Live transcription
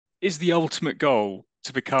is the ultimate goal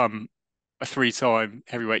to become a three-time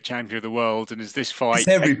heavyweight champion of the world? And is this It's fight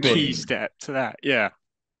a key everything. step to that? Yeah.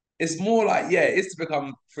 It's more like, yeah, it's to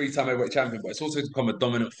become three-time heavyweight champion, but it's also to become a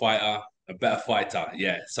dominant fighter, a better fighter.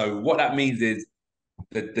 Yeah. So what that means is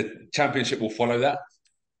the championship will follow that.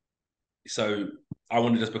 So I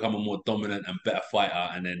want to just become a more dominant and better fighter.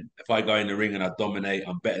 And then if I go in the ring and I dominate,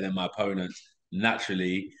 I'm better than my opponents.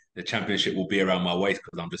 Naturally, the championship will be around my waist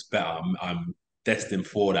because I'm just better. I'm destined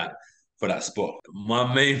for that spot.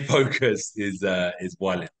 My main focus is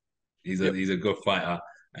Wiley. Yep. He's a good fighter,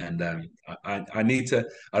 and I need to.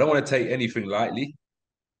 I don't want to take anything lightly.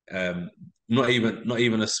 Um, not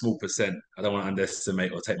even a small percent. I don't want to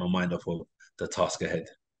underestimate or take my mind off of the task ahead.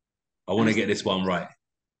 I And want to get this one right.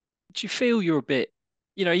 do you feel you're a bit,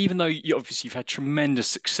 even though you've had tremendous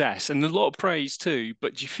success and a lot of praise too,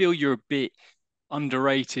 but do you feel you're a bit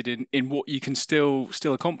underrated in what you can still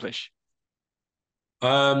accomplish?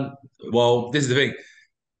 Um, well, this is the thing.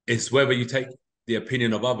 It's whether you take the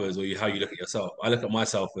opinion of others or how you look at yourself. I look at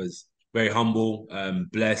myself as very humble,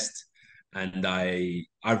 blessed, and I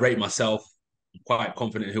rate myself quite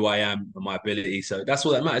confident in who I am and my ability. So that's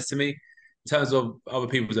all that matters to me. In terms of other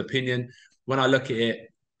people's opinion, when I look at it,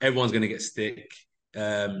 everyone's going to get stick.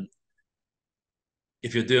 Um,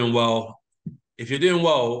 if you're doing well, if you're doing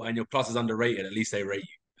well and your class is underrated, at least they rate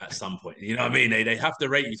you at some point. You know what I mean? They have to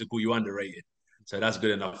rate you to call you underrated. So that's good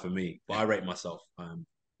enough for me. But I rate myself.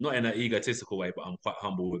 Not in an egotistical way, but I'm quite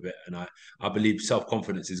humble with it. And I believe self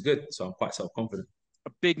confidence is good. So I'm quite self confident.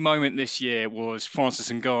 A big moment this year was Francis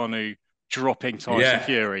Ngannou dropping Tyson Yeah,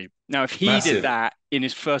 Fury. Now, if he did massive. that in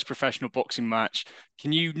his first professional boxing match,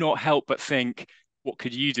 can you not help but think, what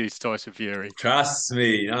could you do to Tyson Fury? Trust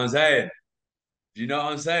me. You know what I'm saying? Do you know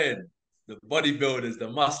what I'm saying? The bodybuilders, the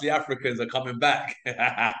muscly Africans are coming back.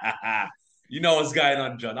 You know what's going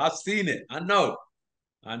on, John. I've seen it. I know.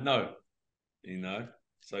 I know. You know.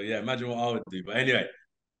 So yeah, imagine what I would do. But anyway,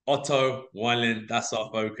 Otto Wallin, that's our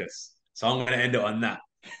focus. So I'm going to end it on that.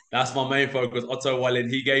 That's my main focus. Otto Wallin,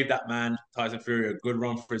 he gave that man, Tyson Fury, a good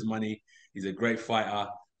run for his money. He's a great fighter.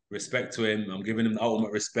 Respect to him. I'm giving him the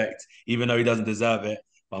ultimate respect, even though he doesn't deserve it.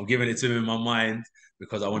 But I'm giving it to him in my mind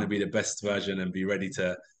because I want to be the best version and be ready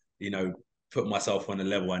to, you know, put myself on the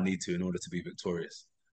level I need to in order to be victorious.